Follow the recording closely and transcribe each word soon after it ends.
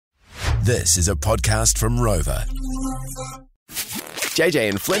This is a podcast from Rover. JJ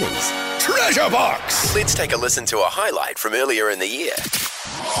and Fleming's Treasure Box. Let's take a listen to a highlight from earlier in the year.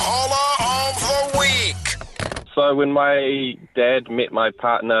 Holler of the week. So when my dad met my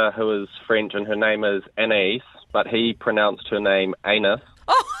partner, who is French, and her name is Anais, but he pronounced her name Anus.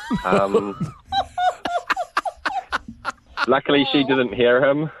 Luckily, she didn't hear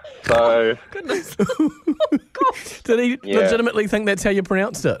him. So Goodness. Did he Yeah. legitimately think that's how you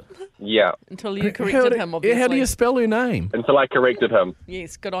pronounced it? yeah, Until you corrected him, obviously. How do you spell her name? until I corrected him.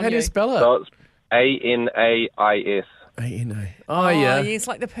 Yes, good on How do you you. spell it? So it's Anais. A-N-A. Oh, Oh, yeah. yes,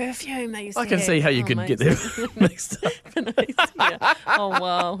 like the perfume they used to I can have. see how you Oh, could get amazing. there mixed up. Nice, yeah. Oh,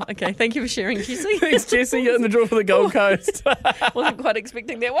 wow. Okay, thank you for sharing, Jesse. Thanks, Jesse. You're in the draw for the Gold Coast. Wasn't quite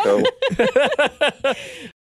expecting that one. Cool.